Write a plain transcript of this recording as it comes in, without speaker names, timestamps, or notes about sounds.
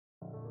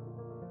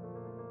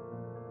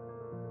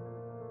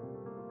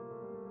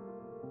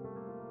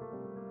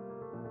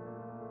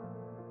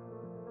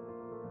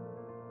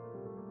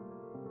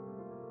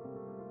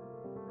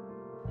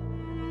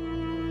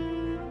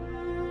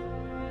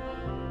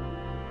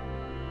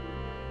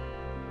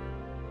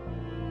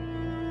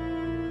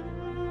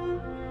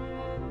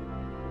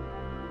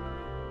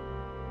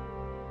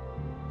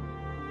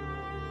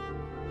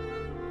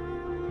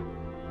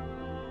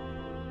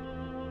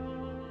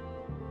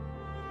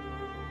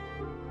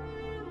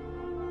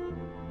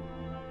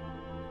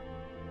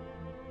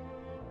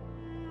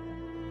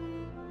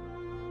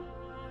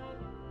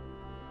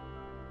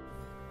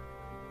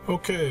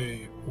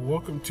Okay,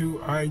 welcome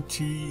to IT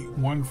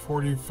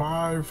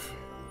 145.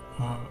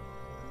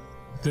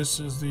 This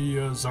is the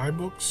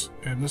Zyboks,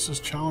 and this is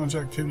challenge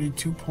activity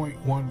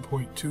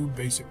 2.1.2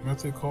 basic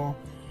method call.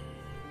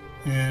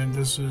 And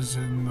this is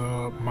in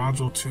the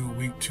module 2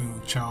 week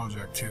 2 challenge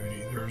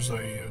activity. There's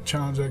a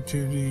challenge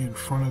activity in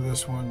front of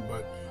this one,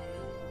 but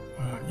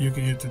you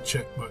can hit the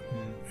check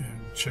button and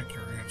check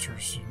your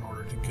answers in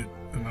order to get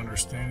an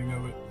understanding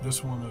of it.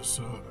 This one is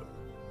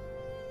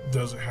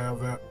doesn't have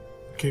that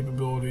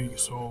capability,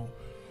 so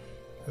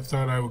I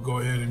thought I would go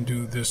ahead and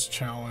do this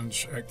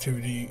challenge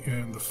activity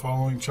and the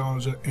following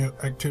challenge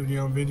activity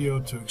on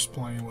video to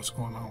explain what's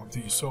going on with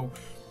these. So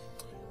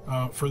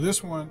for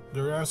this one,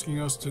 they're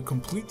asking us to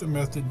complete the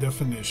method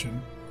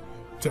definition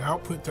to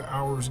output the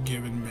hours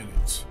given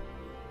minutes.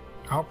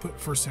 Output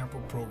for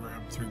sample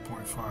program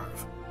 3.5.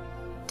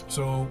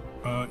 So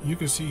you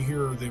can see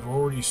here they've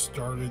already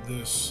started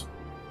this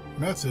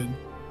method,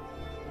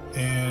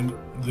 and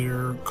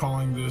they're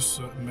calling this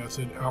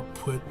method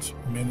output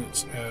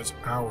minutes as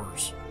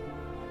hours.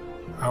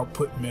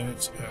 Output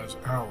minutes as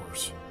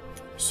hours.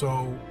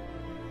 So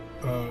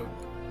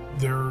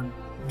they're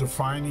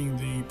defining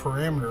the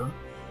parameter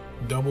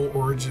double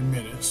origin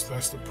minutes.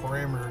 That's the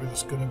parameter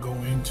that's going to go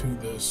into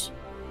this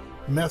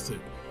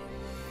method.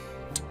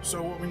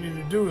 So what we need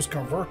to do is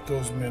convert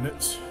those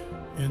minutes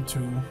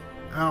into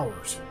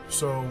hours.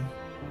 So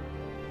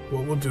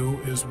what we'll do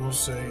is we'll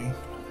say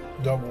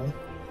double,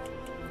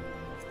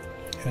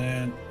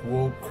 and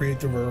we'll create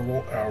the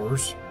variable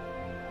hours,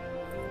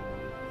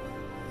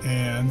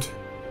 and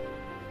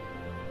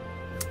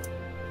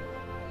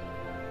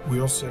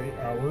we'll say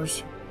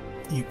hours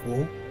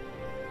equal,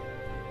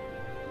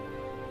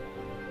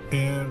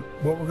 and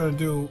what we're going to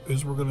do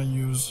is we're going to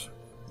use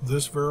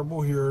this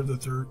variable here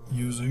that they're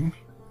using,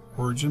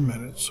 origin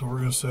minutes. So we're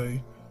going to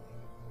say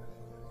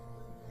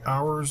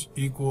hours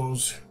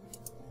equals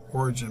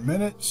origin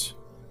minutes,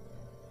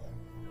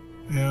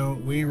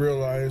 and we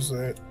realize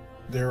that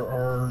there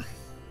are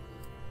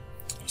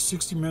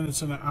 60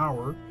 minutes in an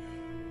hour,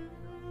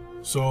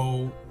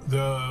 so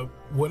the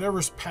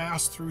whatever's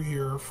passed through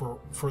here for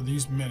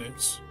these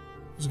minutes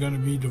is going to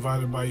be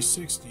divided by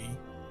 60,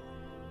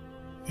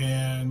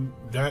 and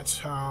that's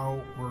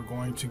how we're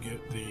going to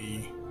get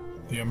the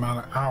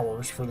amount of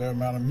hours for the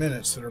amount of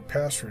minutes that are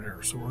passed through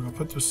there. So we're going to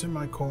put the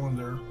semicolon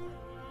there,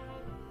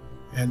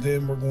 and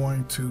then we're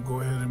going to go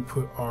ahead and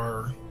put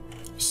our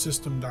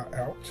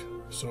system.out.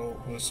 So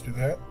let's do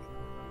that.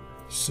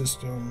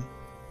 System.out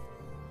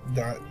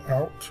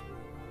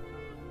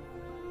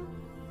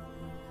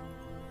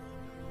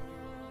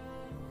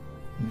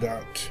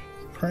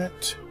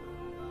 .print,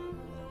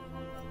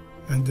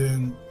 and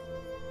then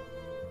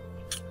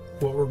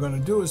what we're going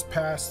to do is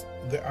pass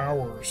the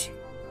hours.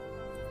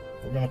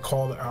 We're going to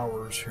call the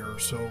hours here.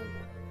 So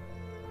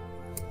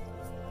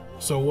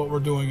what we're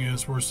doing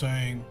is we're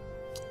saying,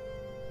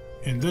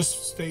 in this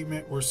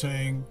statement, we're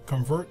saying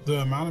convert the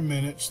amount of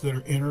minutes that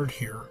are entered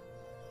here,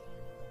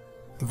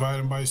 divide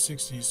them by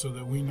 60 so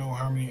that we know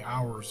how many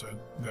hours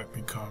that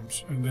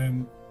becomes, and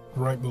then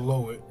right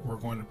below it we're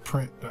going to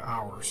print the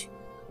hours.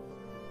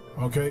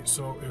 Okay,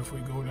 so if we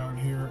go down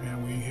here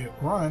and we hit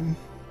run,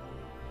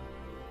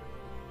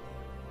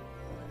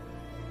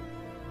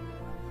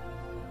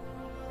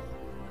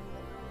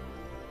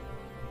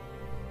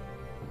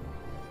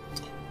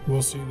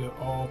 we'll see that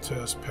all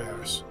tests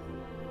pass,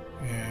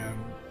 and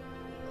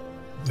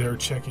they're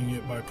checking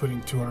it by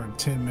putting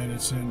 210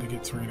 minutes in to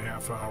get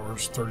 3.5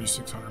 hours,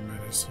 3,600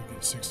 minutes to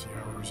get 60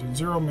 hours, and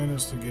 0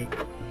 minutes to get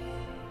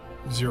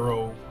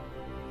 0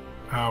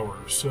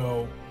 hours.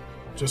 So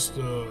just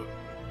a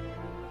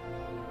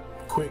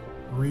quick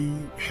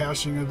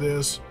rehashing of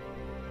this.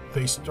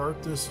 They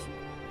start this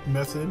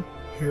method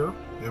here.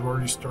 They've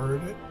already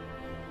started it,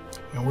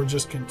 and we're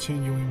just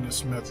continuing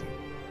this method.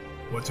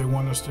 What they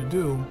want us to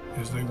do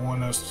is they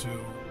want us to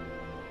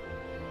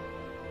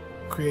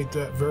create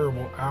that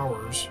variable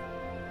hours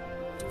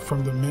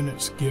from the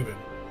minutes given.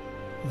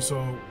 And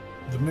so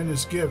the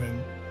minutes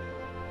given,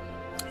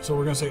 so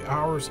we're going to say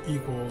hours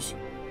equals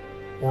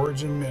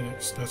origin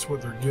minutes. That's what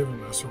they're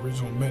giving us,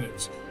 original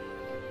minutes,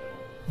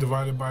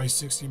 divided by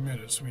 60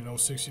 minutes. We know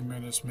 60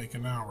 minutes make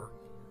an hour,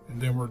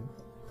 and then we're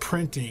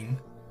printing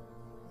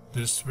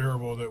this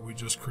variable that we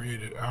just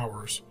created,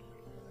 hours.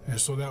 And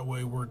so that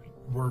way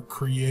we're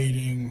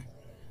creating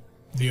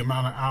the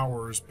amount of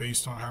hours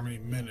based on how many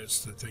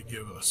minutes that they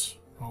give us.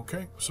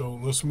 Okay, so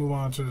let's move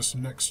on to this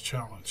next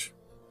challenge.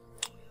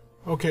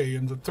 Okay,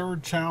 in the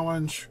third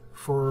challenge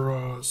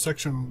for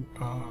section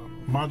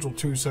module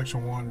 2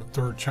 section 1, the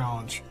third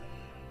challenge,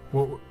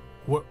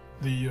 what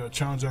the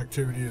challenge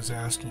activity is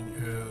asking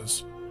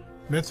is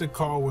method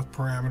call with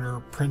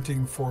parameter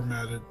printing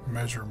formatted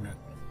measurement.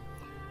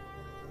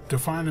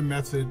 Define a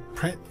method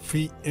print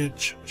feet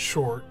inch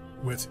short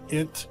with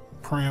int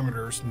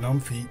parameters num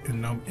feet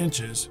and num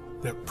inches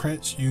that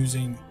prints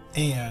using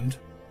and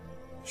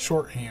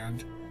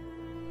shorthand,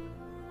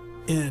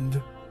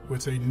 end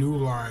with a new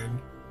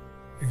line,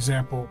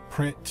 example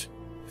print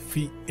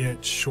feet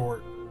inch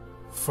short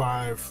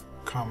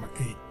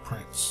 5,8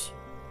 prints.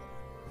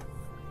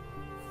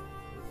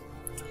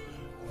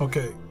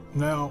 Okay,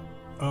 now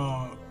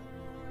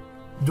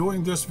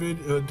doing this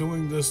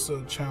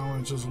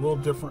challenge is a little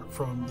different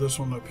from this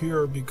one up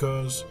here,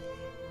 because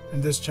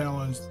in this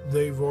challenge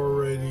they've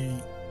already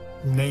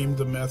named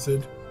the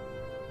method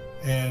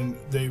and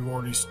they've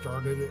already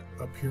started it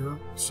up here,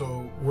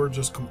 so we're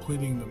just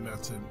completing the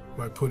method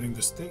by putting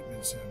the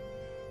statements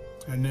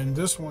in. And then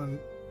this one,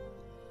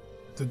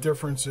 the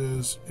difference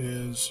is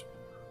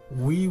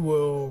we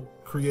will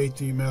create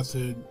the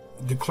method,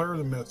 declare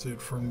the method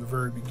from the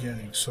very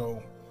beginning.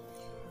 So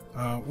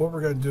what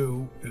we're going to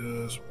do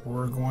is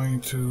we're going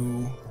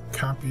to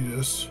copy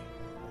this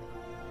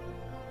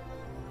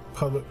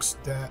public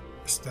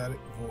static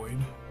void,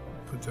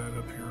 put that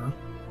up here,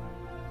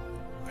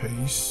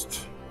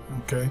 paste,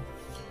 okay,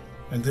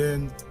 and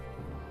then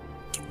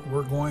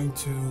we're going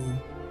to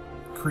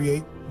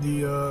create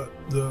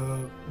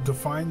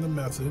define the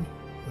method,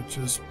 which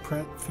is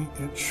print feet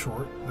inch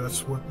short.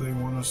 That's what they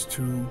want us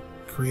to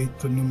create,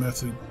 the new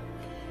method,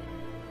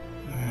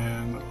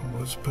 and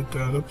let's put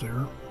that up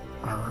there.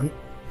 All right.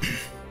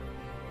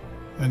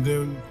 And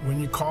then when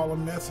you call a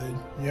method,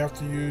 you have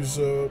to use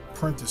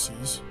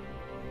parentheses,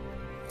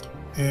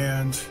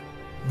 and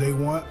they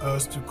want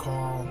us to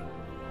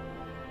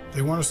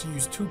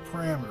use two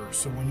parameters.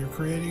 So when you're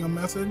creating a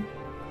method,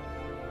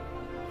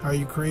 how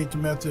you create the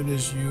method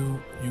is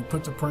you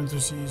put the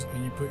parentheses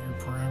and you put your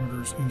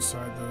parameters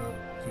inside the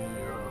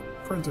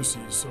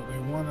parentheses. So they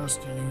want us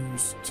to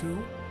use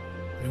two.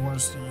 They want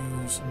us to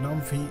use num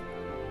feet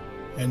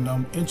and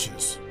num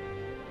inches.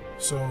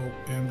 So,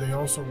 and they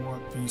also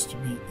want these to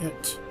be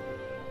int.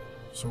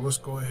 So let's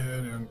go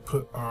ahead and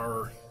put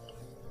our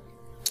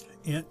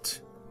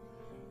int,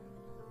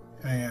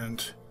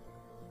 and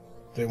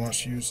they want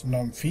us to use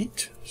num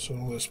feet. So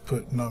let's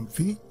put num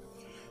feet,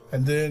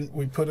 and then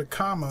we put a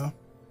comma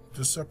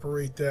to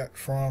separate that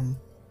from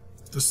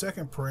the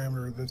second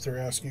parameter that they're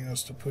asking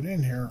us to put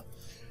in here,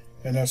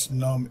 and that's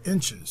num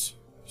inches.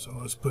 So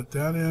let's put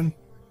that in.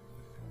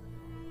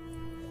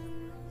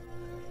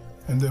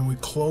 And then we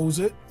close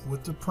it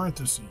with the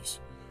parentheses.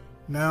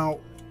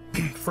 Now,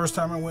 first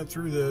time I went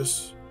through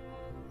this,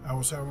 I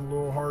was having a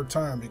little hard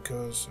time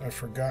because I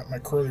forgot my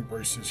curly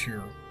braces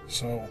here.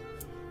 So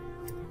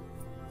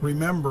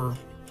remember,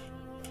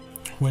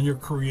 when you're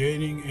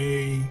creating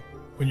a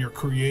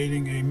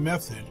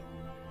method,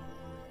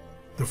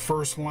 the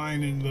first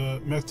line in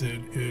the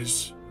method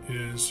is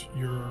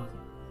you're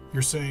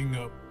saying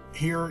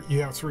here you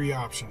have three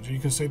options. You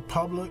can say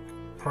public,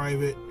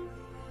 private,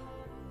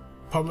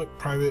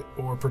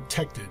 or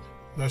protected.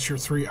 That's your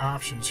three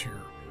options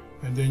here.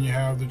 And then you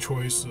have the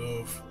choice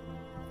of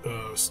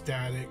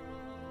static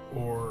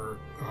or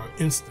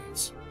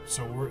instance.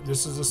 So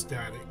this is a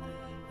static,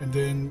 and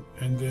then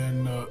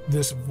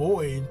this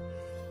void.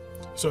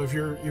 So if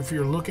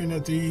you're looking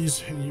at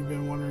these and you've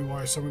been wondering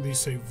why some of these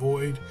say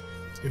void,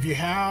 if you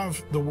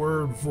have the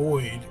word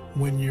void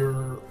when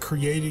you're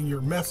creating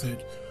your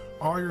method,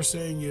 all you're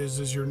saying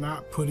is you're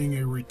not putting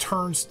a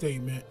return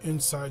statement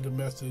inside the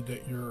method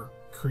that you're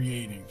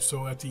creating.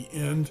 So at the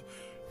end,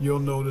 you'll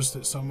notice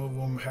that some of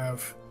them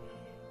have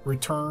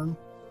return.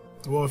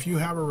 Well, if you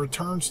have a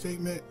return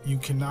statement, you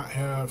cannot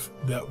have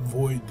that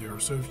void there.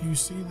 So if you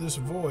see this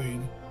void,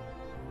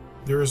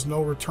 there is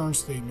no return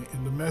statement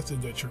in the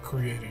method that you're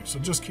creating. So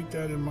just keep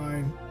that in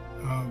mind.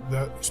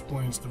 That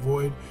explains the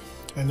void.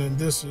 And then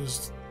this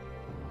is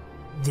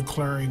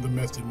declaring the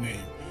method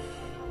name.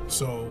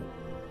 So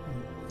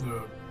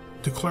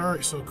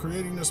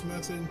creating this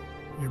method,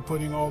 you're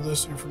putting all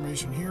this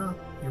information here.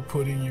 You're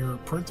putting your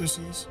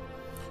parentheses.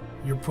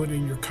 You're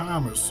putting your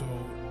commas. So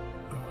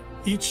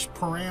each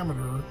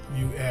parameter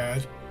you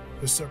add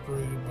is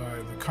separated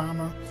by the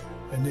comma,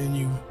 and then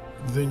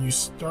you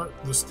start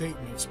the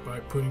statements by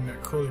putting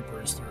that curly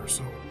brace there.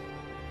 So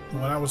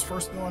when I was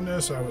first doing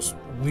this, I was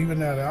leaving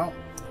that out,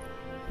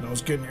 and I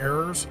was getting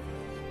errors.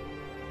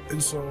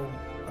 And so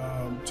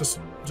just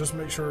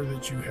make sure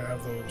that you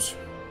have those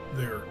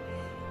there.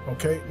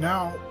 Okay,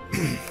 now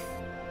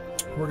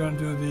we're going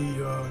to do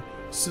the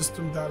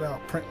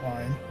system.out print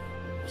line.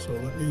 So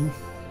let me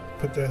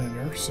put that in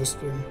there.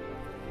 System.out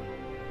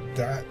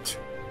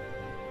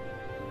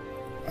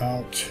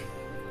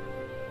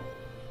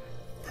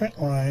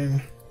print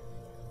line,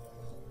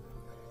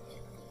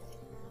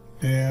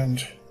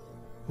 and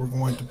we're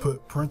going to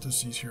put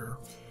parentheses here.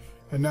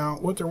 And now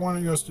what they're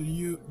wanting us to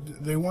do,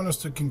 they want us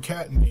to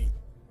concatenate.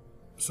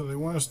 So they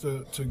want us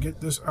to get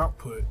this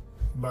output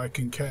by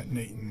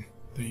concatenating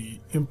the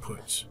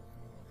inputs,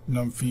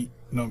 num feet,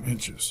 num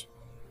inches.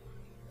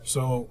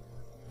 So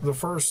the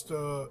first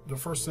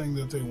thing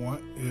that they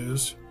want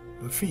is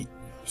the feet.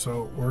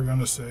 So we're going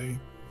to say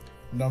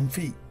num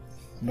feet,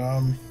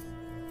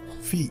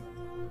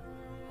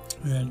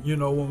 and you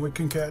know, when we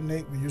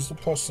concatenate, we use the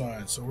plus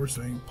sign, so we're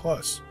saying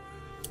plus.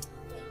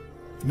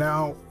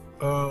 Now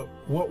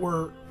what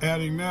we're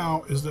adding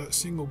now is that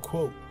single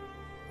quote,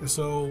 and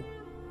so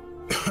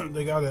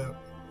they got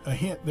a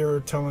hint there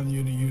telling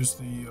you to use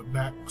the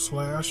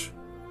backslash,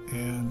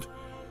 and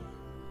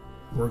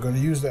we're going to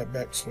use that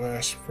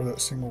backslash for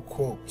that single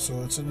quote.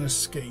 So it's an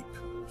escape.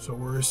 So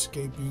we're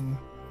escaping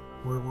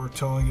where we're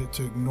telling it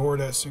to ignore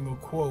that single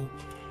quote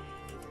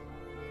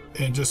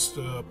and just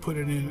put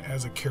it in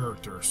as a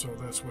character. So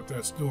that's what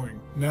that's doing.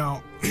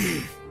 Now,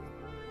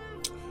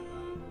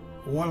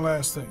 one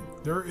last thing.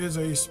 There is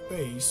a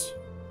space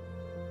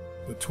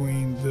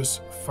between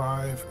this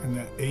 5 and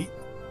that 8.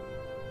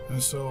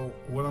 And so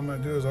what I'm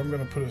going to do is I'm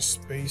going to put a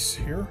space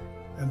here,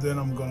 and then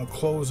I'm going to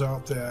close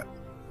out that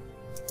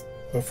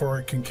before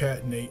I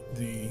concatenate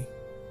the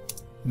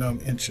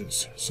num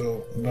inches.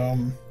 So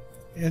num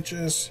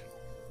inches,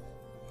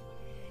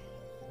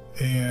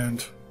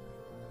 and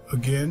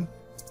again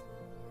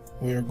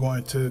we are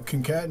going to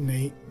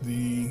concatenate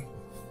the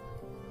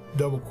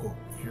double quote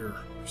here.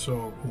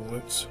 So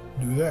let's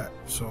do that.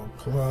 So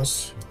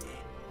plus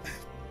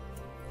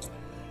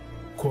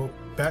quote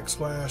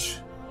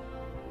backslash,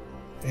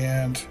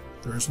 and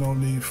there's no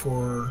need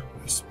for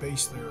a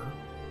space there,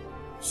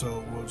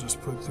 so we'll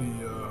just put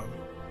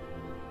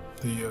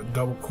the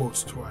double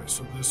quotes twice.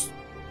 So this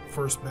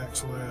first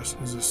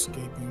backslash is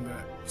escaping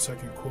that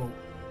second quote,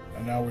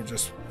 and now we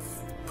just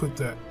put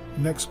that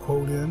next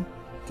quote in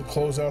to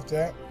close out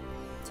that,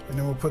 and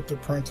then we'll put the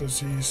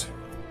parentheses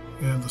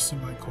and the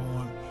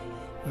semicolon,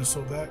 and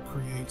so that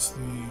creates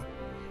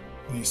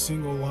the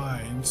single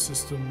line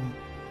system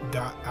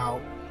dot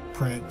out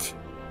print.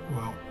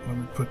 Well, let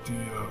me put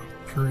the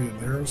period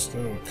there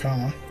instead of a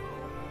comma.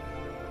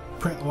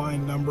 Print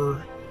line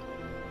number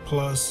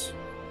plus,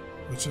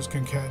 which is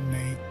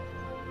concatenate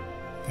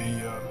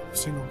the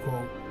single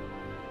quote,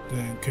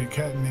 then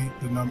concatenate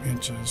the num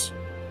inches,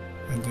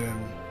 and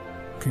then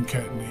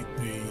concatenate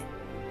the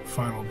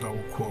final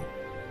double quote.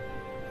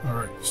 All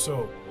right,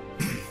 so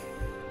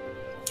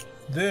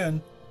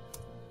then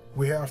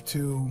we have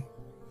to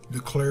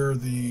declare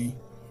the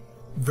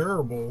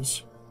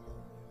variables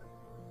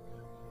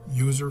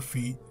user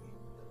feet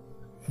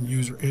and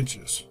user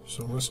inches.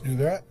 So let's do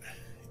that.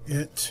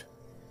 Int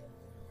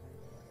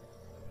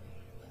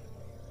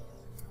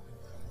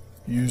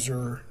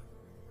user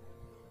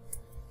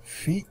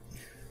feet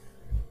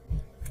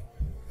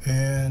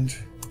and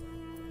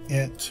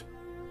int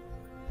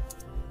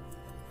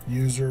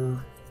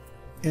user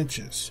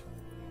inches,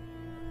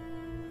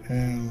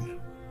 and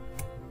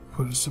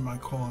put a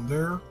semicolon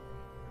there.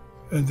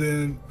 And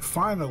then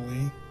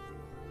finally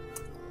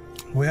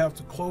we have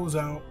to close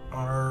out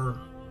our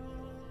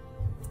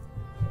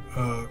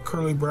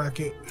curly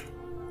bracket.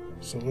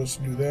 So let's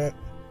do that.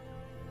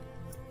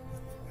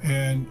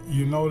 And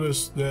you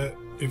notice that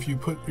if you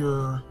put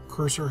your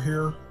cursor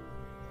here,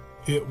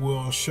 it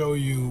will show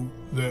you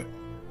that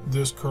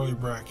this curly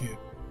bracket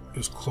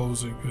is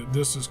closing.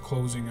 This is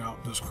closing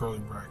out this curly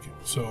bracket.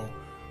 So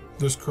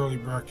this curly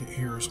bracket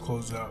here is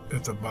closed out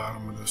at the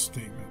bottom of the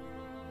statement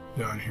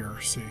down here,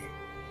 see?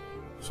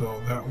 So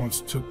that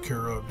one's took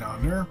care of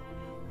down there.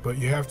 But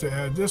you have to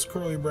add this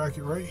curly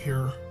bracket right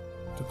here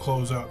to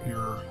close out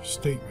your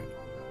statement.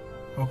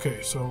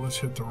 Okay, so let's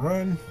hit the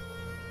run.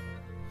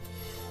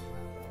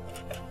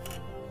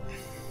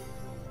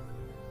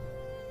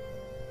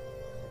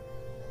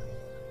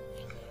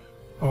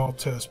 All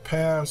tests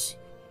pass.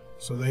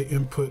 So they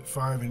input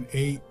 5 and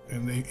 8,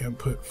 and they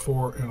input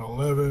 4 and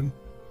 11,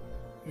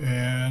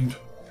 and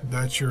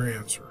that's your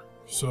answer.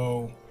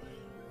 So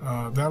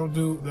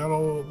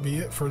that'll be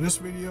it for this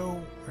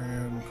video,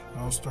 and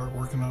I'll start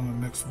working on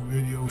the next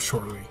video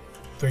shortly.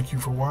 Thank you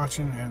for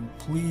watching, and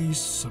please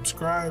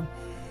subscribe.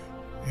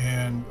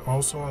 And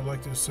also I'd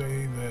like to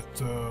say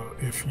that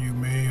if you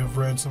may have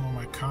read some of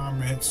my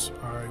comments,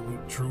 I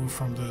withdrew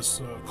from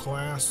this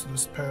class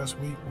this past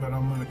week, but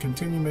I'm going to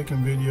continue making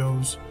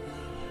videos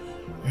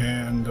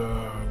and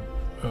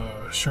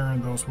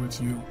sharing those with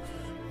you.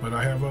 But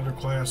I have other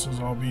classes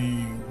I'll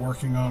be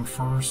working on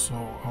first, so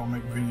I'll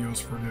make videos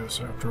for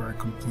this after I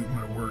complete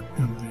my work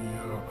in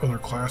the other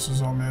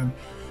classes I'm in.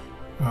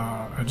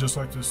 I'd just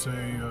like to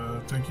say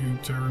thank you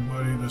to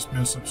everybody that's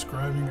been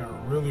subscribing.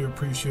 I really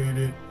appreciate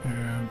it.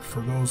 And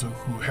for those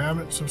who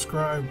haven't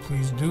subscribed,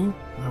 please do.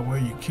 That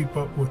way you keep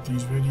up with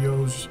these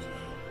videos.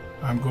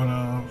 I'm going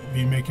to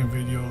be making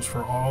videos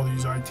for all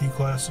these IT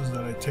classes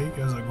that I take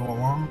as I go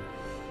along.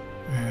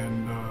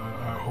 And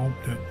I hope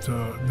that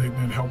they've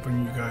been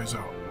helping you guys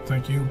out.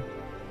 Thank you,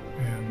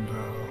 and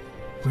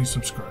please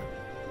subscribe.